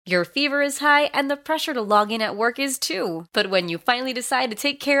Your fever is high and the pressure to log in at work is too. But when you finally decide to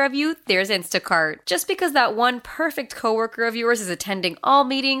take care of you, there's Instacart. Just because that one perfect coworker of yours is attending all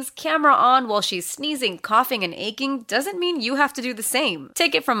meetings, camera on while she's sneezing, coughing, and aching, doesn't mean you have to do the same.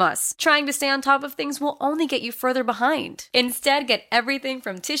 Take it from us. Trying to stay on top of things will only get you further behind. Instead, get everything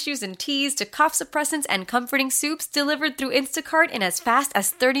from tissues and teas to cough suppressants and comforting soups delivered through Instacart in as fast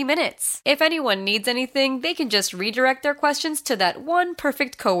as 30 minutes. If anyone needs anything, they can just redirect their questions to that one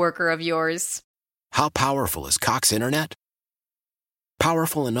perfect coworker of yours. How powerful is Cox Internet?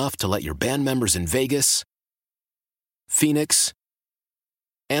 Powerful enough to let your band members in Vegas, Phoenix,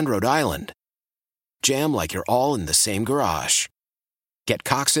 and Rhode Island jam like you're all in the same garage. Get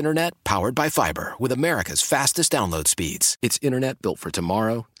Cox Internet powered by fiber with America's fastest download speeds. It's internet built for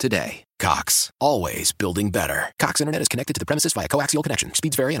tomorrow, today. Cox, always building better. Cox Internet is connected to the premises via coaxial connection.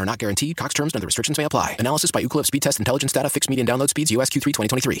 Speeds vary and are not guaranteed. Cox terms and other restrictions may apply. Analysis by Ookla Speed Test Intelligence Data. Fixed median download speeds. US Q3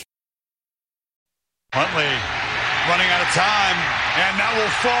 2023. Huntley running out of time, and that will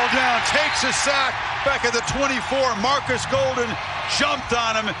fall down. Takes a sack back at the 24. Marcus Golden jumped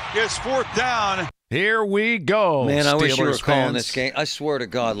on him. It's fourth down. Here we go. Man, I wish you were Steelers calling fans. this game. I swear to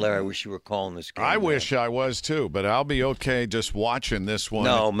God, Larry, I wish you were calling this game. I man. wish I was too, but I'll be okay just watching this one.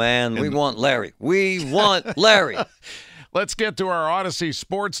 No, man, we want Larry. We want Larry. Let's get to our Audacy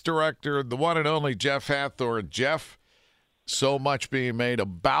sports director, the one and only Jeff Hathhorn. Jeff, so much being made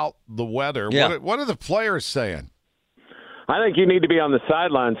about the weather. Yeah. What are the players saying? I think you need to be on the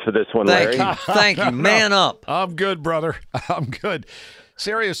sidelines for this one, Larry. Thank you. Man up. I'm good, brother. I'm good.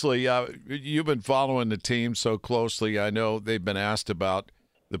 Seriously, you've been following the team so closely. I know they've been asked about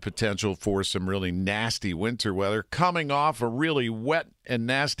the potential for some really nasty winter weather coming off a really wet and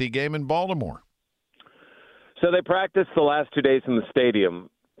nasty game in Baltimore. So they practiced the last 2 days in the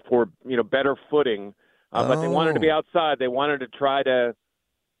stadium for better footing, but they wanted to be outside. They wanted to try to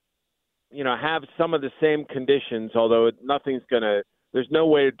have some of the same conditions, although there's no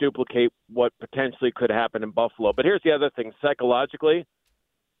way to duplicate what potentially could happen in Buffalo. But here's the other thing. Psychologically,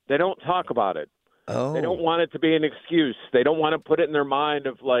 they don't talk about it. Oh. They don't want it to be an excuse. They don't want to put it in their mind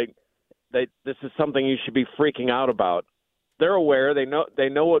of this is something you should be freaking out about. They're aware. They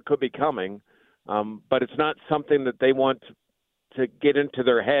know what could be coming, but it's not something that they want to get into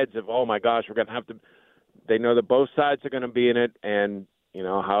their heads of, oh my gosh, we're going to have to. They know that both sides are going to be in it, and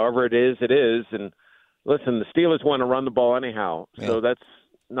however it is, it is. And listen, the Steelers want to run the ball anyhow, so that's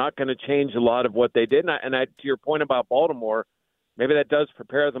not going to change a lot of what they did. And to your point about Baltimore, maybe that does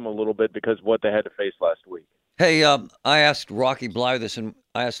prepare them a little bit because of what they had to face last week. Hey, I asked Rocky Bly this, and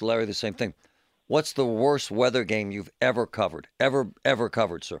I asked Larry the same thing. What's the worst weather game you've ever covered? Ever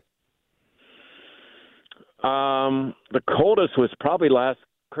covered, sir? The coldest was probably last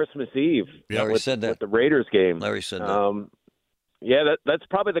Christmas Eve. Yeah, Larry said that. With the Raiders game. Larry said that. Yeah, that's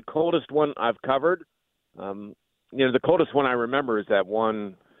probably the coldest one I've covered. The coldest one I remember is that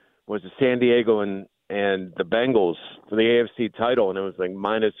one was the San Diego and the Bengals for the AFC title, and it was like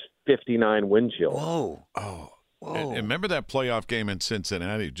minus 59 wind chill. Whoa. Oh. And remember that playoff game in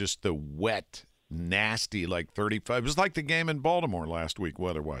Cincinnati, just the wet, nasty, like 35. It was like the game in Baltimore last week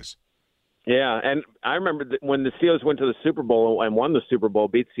weather-wise. Yeah, and I remember that when the Steelers went to the Super Bowl and won the Super Bowl,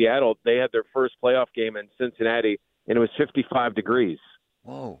 beat Seattle, they had their first playoff game in Cincinnati, and it was 55 degrees.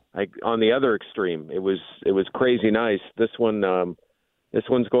 Whoa! Like on the other extreme, it was crazy nice. This one's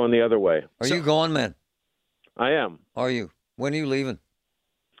going the other way. Are you going, man? I am. Are you? When are you leaving?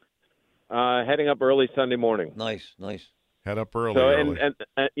 Heading up early Sunday morning. Nice. Head up early. So early.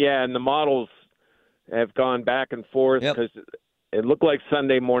 and the models have gone back and forth because it looked like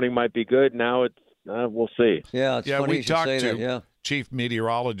Sunday morning might be good. Now it's we'll see. Yeah, it's funny we you should talked say to that. Yeah. chief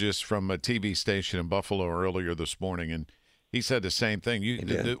meteorologist from a TV station in Buffalo earlier this morning, and he said the same thing.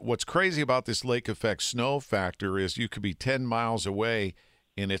 What's crazy about this lake effect snow factor is you could be 10 miles away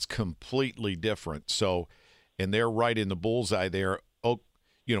and it's completely different. So, and they're right in the bullseye there.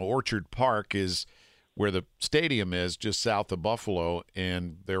 Orchard Park is where the stadium is, just south of Buffalo,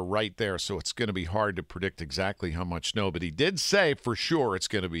 and they're right there. So it's going to be hard to predict exactly how much snow. But he did say for sure it's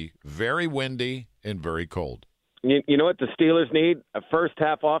going to be very windy and very cold. You know what the Steelers need? A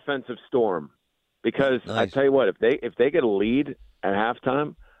first-half offensive storm. Because I tell you what, if they get a lead at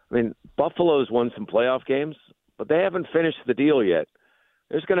halftime, I mean, Buffalo's won some playoff games, but they haven't finished the deal yet.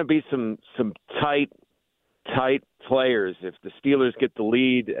 There's going to be some tight players if the Steelers get the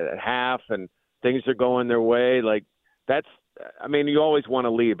lead at half and things are going their way. You always want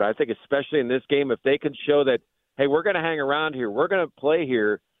to lead, but I think especially in this game, if they can show that, hey, we're going to hang around here, we're going to play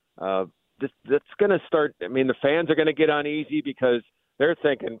here, that's going to start. I mean, the fans are going to get uneasy because they're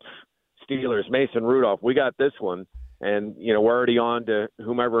thinking, Steelers, Mason Rudolph, we got this one. and we're already on to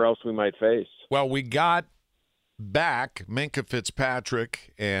whomever else we might face. Well, we got back Minkah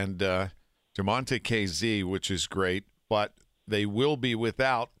Fitzpatrick and DeMonte KZ, which is great, but they will be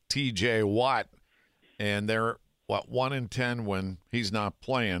without TJ Watt, and they're 1-10 when he's not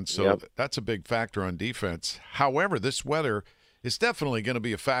playing, so that's a big factor on defense. However, this weather is definitely going to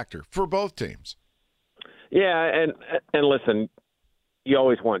be a factor for both teams. Yeah, and listen, you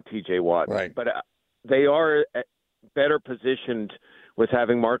always want TJ Watt, right? But they are better positioned with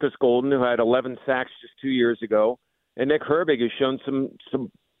having Marcus Golden, who had 11 sacks just 2 years ago, and Nick Herbig has shown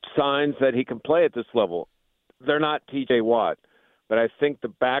some signs that he can play at this level. They're not TJ Watt, but I think the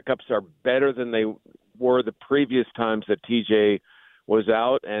backups are better than they were the previous times that TJ was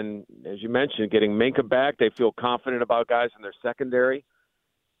out. And as you mentioned, getting Minkah back, they feel confident about guys in their secondary.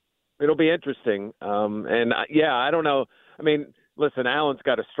 It'll be interesting. I don't know. I mean, listen, Allen's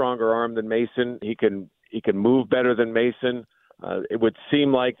got a stronger arm than Mason. He can move better than Mason. It would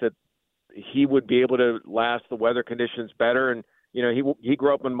seem like that he would be able to last the weather conditions better. And, he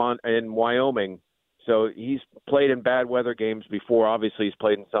grew up in Wyoming, so he's played in bad weather games before. Obviously, he's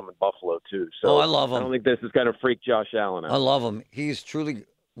played in some in Buffalo, too. So I love him. I don't think this is going to freak Josh Allen out. I love him. He's truly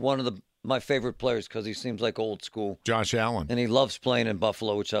one of my favorite players because he seems like old school. Josh Allen. And he loves playing in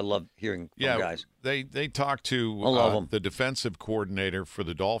Buffalo, which I love hearing from guys. They talked to the defensive coordinator for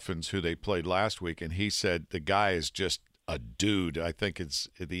the Dolphins, who they played last week, and he said the guy is just a dude. I think it's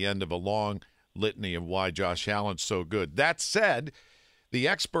at the end of a long litany of why Josh Allen's so good. That said, the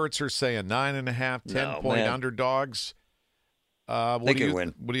experts are saying 9.5, 10-point underdogs. They can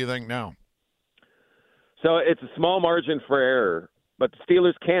win. What do you think now? So it's a small margin for error, but the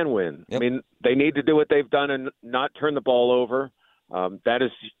Steelers can win. Yep. I mean, they need to do what they've done and not turn the ball over.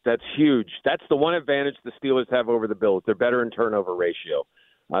 That's huge. That's the one advantage the Steelers have over the Bills. They're better in turnover ratio.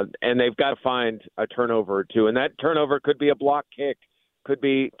 And they've got to find a turnover or two. And that turnover could be a block kick, could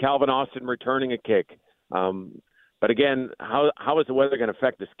be Calvin Austin returning a kick. But again, how is the weather going to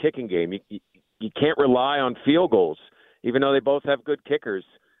affect this kicking game? You can't rely on field goals, even though they both have good kickers.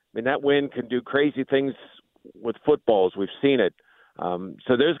 I mean, that wind can do crazy things with footballs. We've seen it.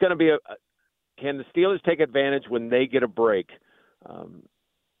 So there's going to be can the Steelers take advantage when they get a break?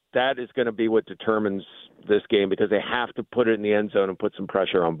 That is going to be what determines this game because they have to put it in the end zone and put some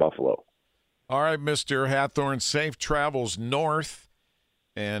pressure on Buffalo. All right, Mr. Hathhorn, safe travels north,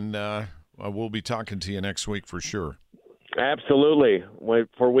 and we'll be talking to you next week for sure. Absolutely.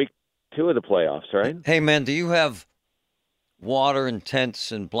 For week 2 of the playoffs, right? Hey, man, do you have water and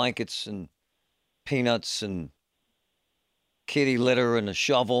tents and blankets and peanuts and kitty litter and a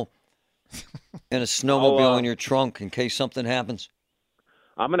shovel and a snowmobile in your trunk in case something happens?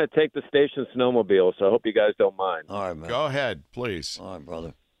 I'm going to take the station snowmobile, so I hope you guys don't mind. All right, man. Go ahead, please. All right,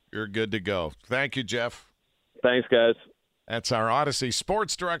 brother. You're good to go. Thank you, Jeff. Thanks, guys. That's our Audacy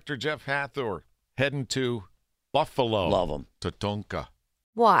sports director, Jeff Hathhorn, heading to Buffalo. Love him. Tatonka.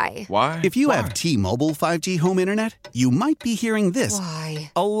 Why? If you have T-Mobile 5G home internet, you might be hearing this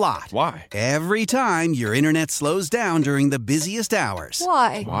a lot. Why? Every time your internet slows down during the busiest hours.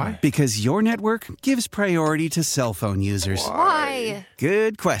 Why? Because your network gives priority to cell phone users. Why?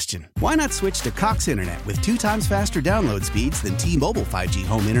 Good question. Why not switch to Cox Internet with 2 times faster download speeds than T-Mobile 5G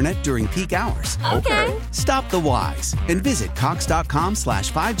home internet during peak hours? Okay. Stop the whys and visit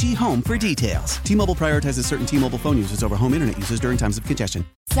cox.com/5G home for details. T-Mobile prioritizes certain T-Mobile phone users over home internet users during times of congestion.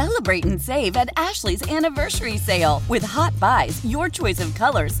 Celebrate and save at Ashley's Anniversary Sale. With Hot Buys, your choice of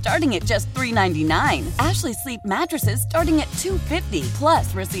colors starting at just $3.99. Ashley Sleep mattresses starting at $2.50.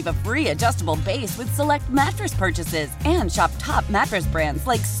 Plus, receive a free adjustable base with select mattress purchases. And shop top mattress brands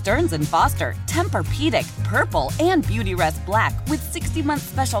like Stearns & Foster, Tempur-Pedic, Purple, and Beautyrest Black with 60-month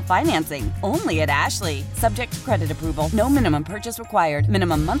special financing. Only at Ashley. Subject to credit approval. No minimum purchase required.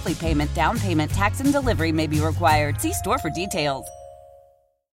 Minimum monthly payment, down payment, tax, and delivery may be required. See store for details.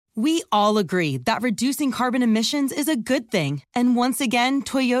 We all agree that reducing carbon emissions is a good thing. And once again,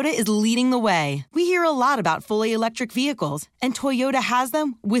 Toyota is leading the way. We hear a lot about fully electric vehicles, and Toyota has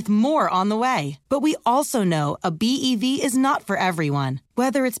them with more on the way. But we also know a BEV is not for everyone,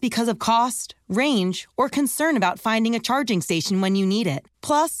 whether it's because of cost, range, or concern about finding a charging station when you need it.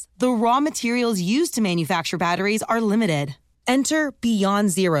 Plus, the raw materials used to manufacture batteries are limited. Enter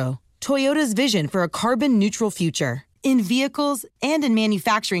Beyond Zero, Toyota's vision for a carbon-neutral future. In vehicles and in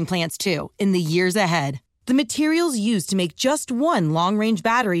manufacturing plants, too, in the years ahead. The materials used to make just one long-range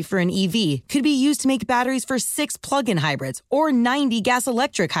battery for an EV could be used to make batteries for 6 plug-in hybrids or 90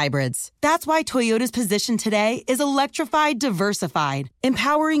 gas-electric hybrids. That's why Toyota's position today is electrified, diversified,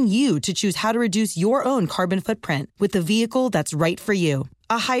 empowering you to choose how to reduce your own carbon footprint with the vehicle that's right for you.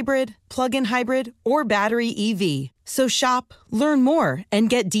 A hybrid, plug-in hybrid, or battery EV. So shop, learn more, and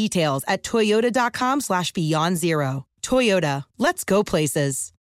get details at toyota.com/beyond zero. Toyota, let's go places.